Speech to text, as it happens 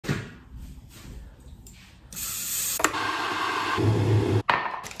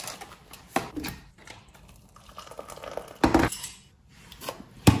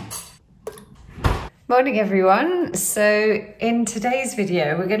Morning everyone. So in today's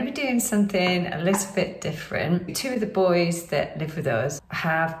video we're going to be doing something a little bit different. Two of the boys that live with us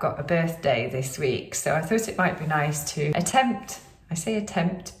have got a birthday this week, so I thought it might be nice to attempt, I say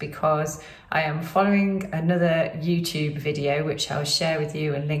attempt because I am following another YouTube video which I'll share with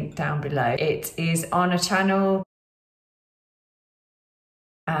you and link down below. It is on a channel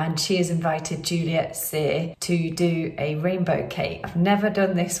and she has invited Juliet Sear to do a rainbow cake. I've never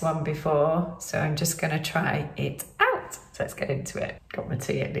done this one before, so I'm just gonna try it out. So let's get into it. Got my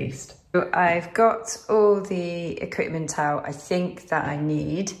tea at least. So I've got all the equipment out I think that I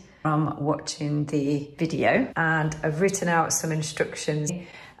need from watching the video, and I've written out some instructions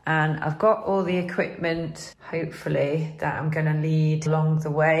and I've got all the equipment, hopefully, that I'm gonna need along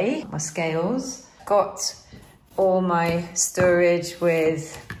the way. My scales, got all my storage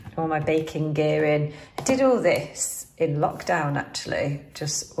with all my baking gear in. I did all this in lockdown actually,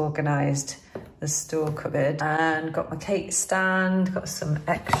 just organised the store cupboard and got my cake stand, got some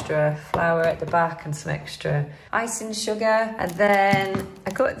extra flour at the back and some extra icing sugar. And then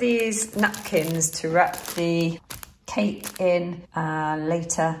I got these napkins to wrap the cake in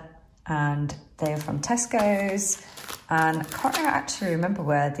later, and they're from Tesco's. And I can't actually remember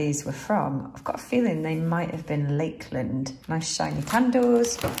where these were from. I've got a feeling they might have been Lakeland. Nice shiny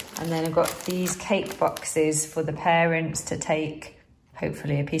candles. And then I've got these cake boxes for the parents to take,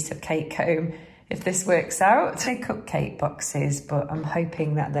 hopefully, a piece of cake home if this works out. They're cupcake boxes, but I'm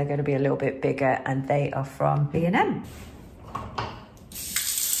hoping that they're going to be a little bit bigger, and they are from B&M.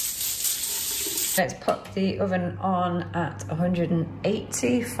 Let's pop the oven on at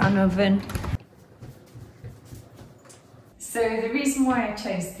 180, fan oven. So the reason why I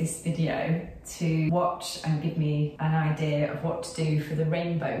chose this video to watch and give me an idea of what to do for the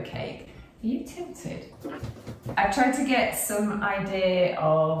rainbow cake. Are you tilted? I tried to get some idea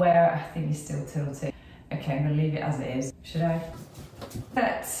of where, I think you're still tilted. Okay, I'm gonna leave it as it is. Should I?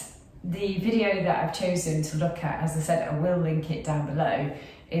 But the video that I've chosen to look at, as I said, I will link it down below,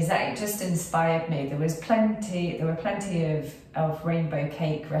 is that it just inspired me. There were plenty of rainbow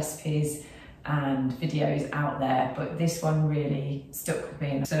cake recipes and videos out there, but this one really stuck with me.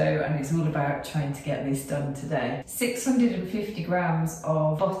 And it's all about trying to get this done today. 650 grams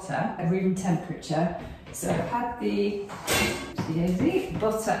of butter at room temperature. So I've had the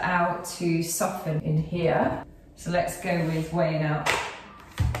butter out to soften in here. So let's go with weighing out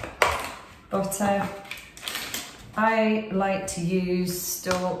butter. I like to use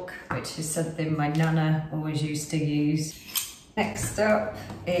stalk, which is something my nana always used to use. Next up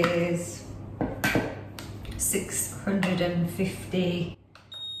is 650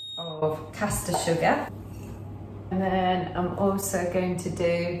 of caster sugar, and then I'm also going to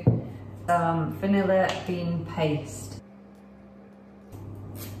do some vanilla bean paste.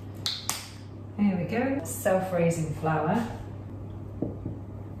 There we go, self-raising flour.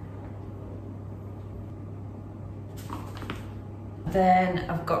 Then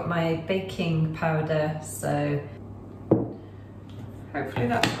I've got my baking powder, so hopefully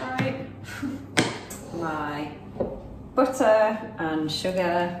that's right. My butter and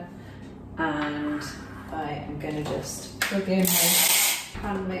sugar, and I am going to just plug in my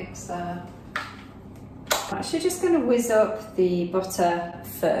hand mixer. I'm actually just going to whiz up the butter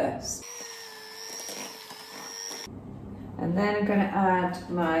first, and then I'm going to add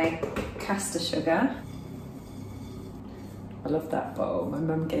my caster sugar. I love that bowl, my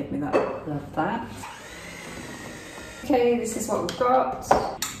mum gave me that, love that. Okay, this is what we've got.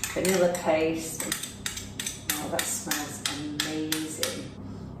 Vanilla paste. Oh, that smells amazing.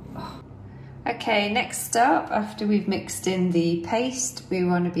 Oh. Okay, next up, after we've mixed in the paste, we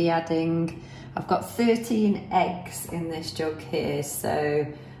want to be adding, I've got 13 eggs in this jug here, so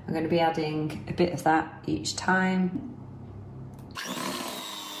I'm going to be adding a bit of that each time.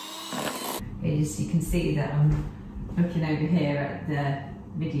 As you can see that I'm looking over here at the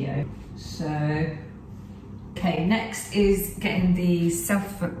video. So, okay, next is getting the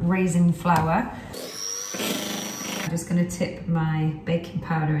self-raising flour. I'm just going to tip my baking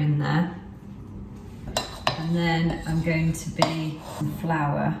powder in there, and then I'm going to be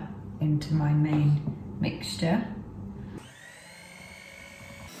flour into my main mixture.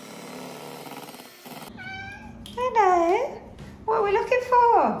 Hello, what are we looking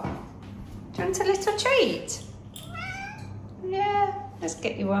for? Do you want a little treat? Yeah, let's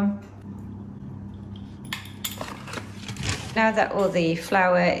get you one. Now that all the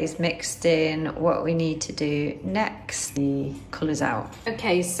flour is mixed in, what we need to do next, the colours out.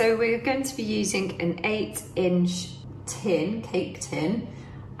 Okay, so we're going to be using an 8-inch tin, cake tin,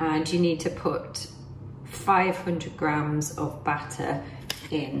 and you need to put 500 grams of batter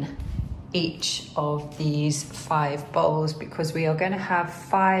in each of these 5 bowls because we are going to have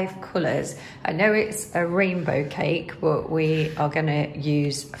 5 colours. I know it's a rainbow cake, but we are going to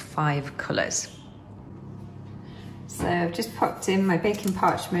use 5 colours. So I've just popped in my baking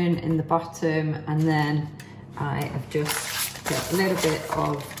parchment in the bottom, and then I have just got a little bit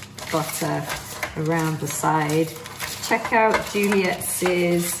of butter around the side. Check out Juliet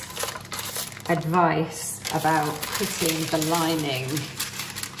Sear's advice about putting the lining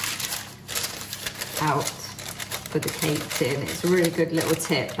out for the cake tin. It's a really good little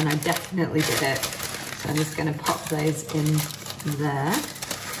tip, and I definitely did it. So I'm just going to pop those in there.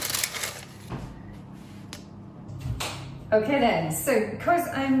 Okay then, so because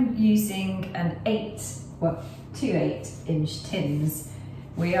I'm using two 8-inch tins,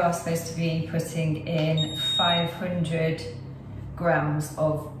 we are supposed to be putting in 500 grams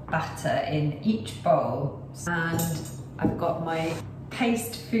of batter in each bowl. And I've got my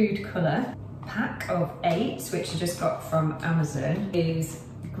paste food colour pack of 8, which I just got from Amazon. Is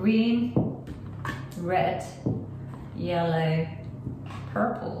green, red, yellow,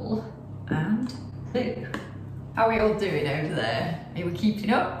 purple and blue. How are we all doing over there? Are we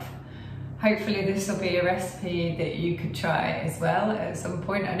keeping up? Hopefully this will be a recipe that you could try as well at some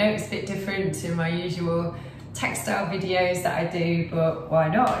point. I know it's a bit different to my usual textile videos that I do, but why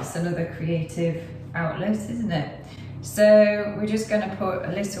not? It's another creative outlet, isn't it? So we're just going to put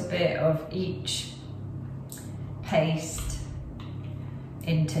a little bit of each paste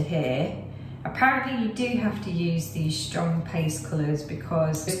into here. Apparently you do have to use these strong paste colours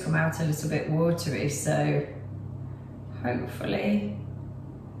because they come out a little bit watery, so hopefully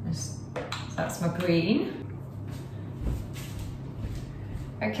that's my green.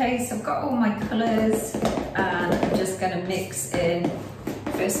 Okay, so I've got all my colours and I'm just going to mix in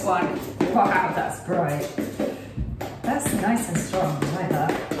this one. Wow, that's bright. That's nice and strong, I like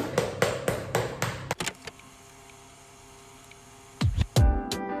that.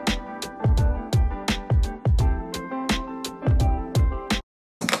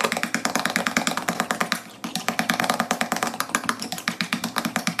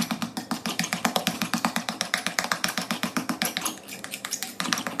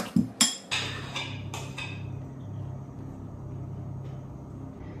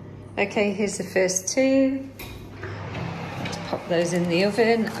 Okay, here's the first 2. Let's pop those in the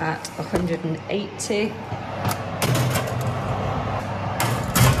oven at 180.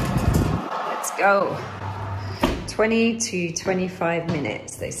 Let's go. 20 to 25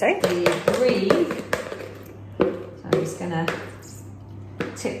 minutes, they say. The green, so I'm just gonna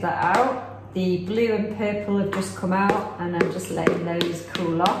tip that out. The blue and purple have just come out and I'm just letting those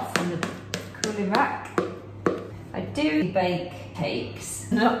cool off on the cooling rack. I do bake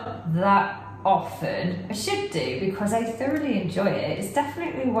cakes, not that often. I should do because I thoroughly enjoy it. It's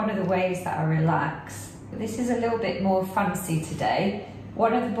definitely one of the ways that I relax. This is a little bit more fancy today.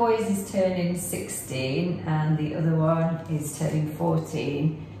 One of the boys is turning 16 and the other one is turning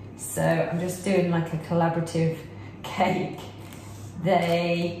 14. So I'm just doing like a collaborative cake.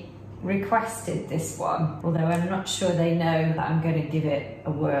 They requested this one, although I'm not sure they know that I'm going to give it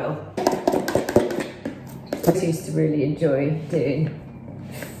a whirl. I used to really enjoy doing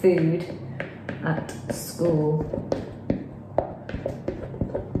food at school,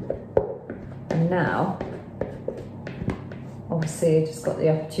 and now obviously I just got the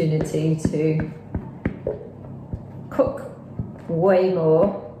opportunity to cook way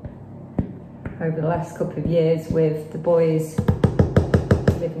more over the last couple of years with the boys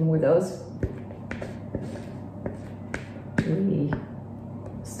living with us. We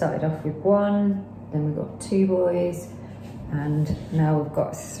started off with 1, then we got 2 boys, and now we've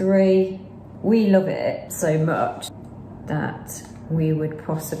got 3. We love it so much that we would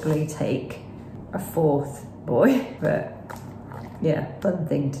possibly take a 4th boy, but yeah, fun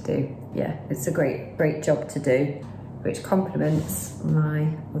thing to do. Yeah, it's a great job to do, which complements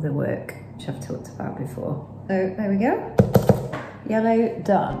my other work, which I've talked about before. So there we go, yellow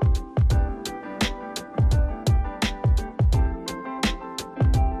done.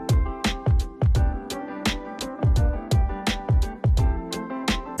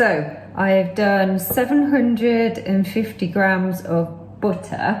 So I've done 750 grams of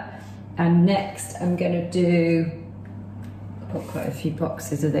butter, and next I'm going to do, I've got quite a few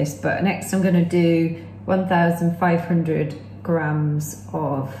boxes of this, but next I'm going to do 1,500 grams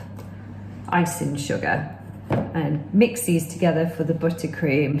of icing sugar and mix these together for the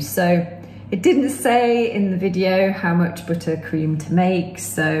buttercream. So it didn't say in the video how much buttercream to make,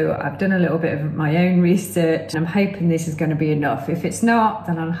 so I've done a little bit of my own research and I'm hoping this is going to be enough. If it's not,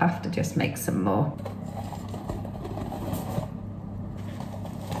 then I'll have to just make some more.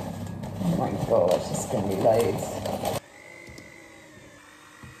 going to be loads.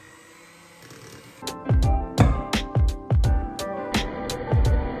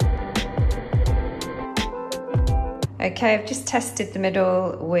 Okay, I've just tested the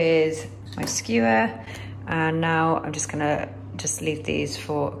middle with my skewer, and now I'm just gonna leave these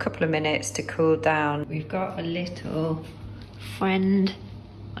for a couple of minutes to cool down. We've got a little friend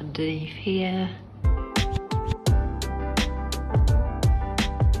underneath here.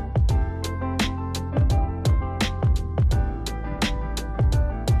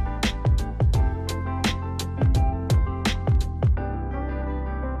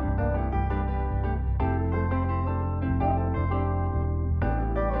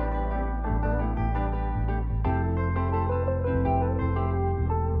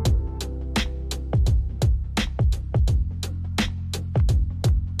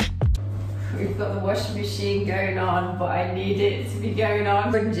 We've got the washing machine going on, but I need it to be going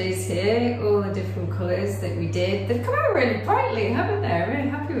on. Fringes here, all the different colours that we did. They've come out really brightly, haven't they? I'm really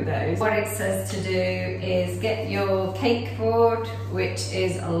happy with those. What it says to do is get your cake board, which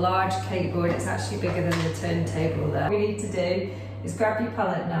is a large cake board. It's actually bigger than the turntable there. What we need to do is grab your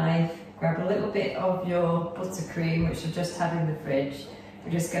palette knife, grab a little bit of your buttercream, which I've just had in the fridge.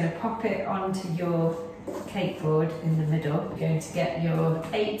 We're just going to pop it onto your cake board in the middle. We're going to get your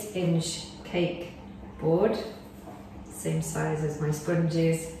 8-inch cake board, same size as my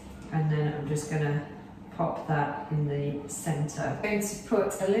sponges, and then I'm just going to pop that in the centre. I'm going to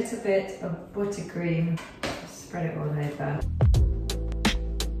put a little bit of buttercream, spread it all over.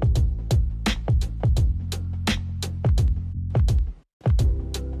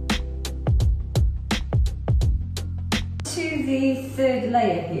 To the third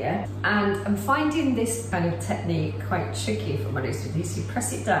layer here, and I'm finding this kind of technique quite tricky, if I'm honest with you. So you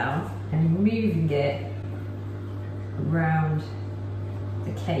press it down and moving it around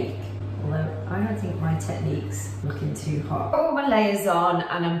the cake, although I don't think my technique's looking too hot. All my layers on,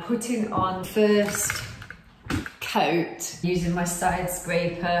 and I'm putting on first coat using my side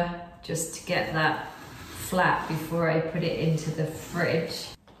scraper just to get that flat before I put it into the fridge.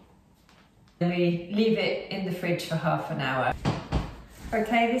 We leave it in the fridge for half an hour.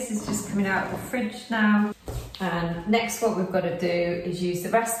 Okay, this is just coming out of the fridge now. And next what we've got to do is use the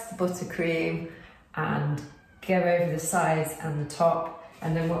rest of the buttercream and go over the sides and the top.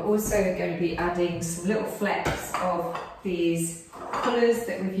 And then we're also going to be adding some little flecks of these colours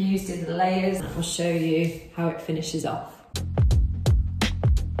that we've used in the layers. I'll show you how it finishes off.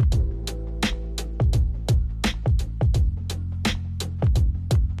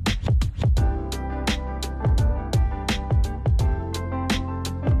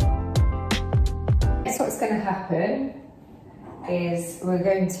 What's going to happen is we're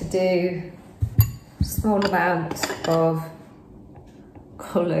going to do a small amount of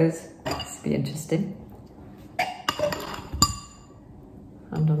colours. This will be interesting.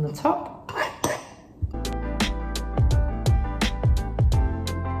 And on the top.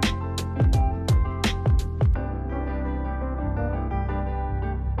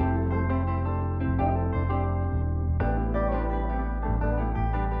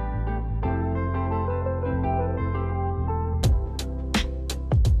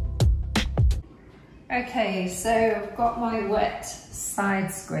 Okay, so I've got my wet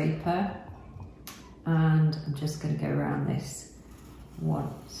side scraper and I'm just going to go around this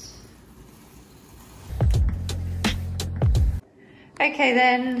once. Okay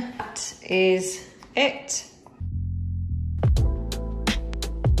then, that is it.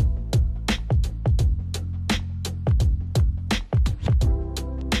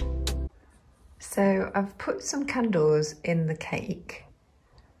 So I've put some candles in the cake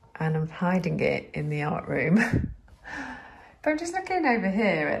and I'm hiding it in the art room. But I'm just looking over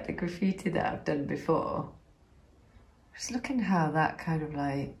here at the graffiti that I've done before. Just looking how that kind of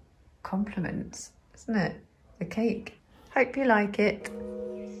like complements, isn't it, the cake. Hope you like it.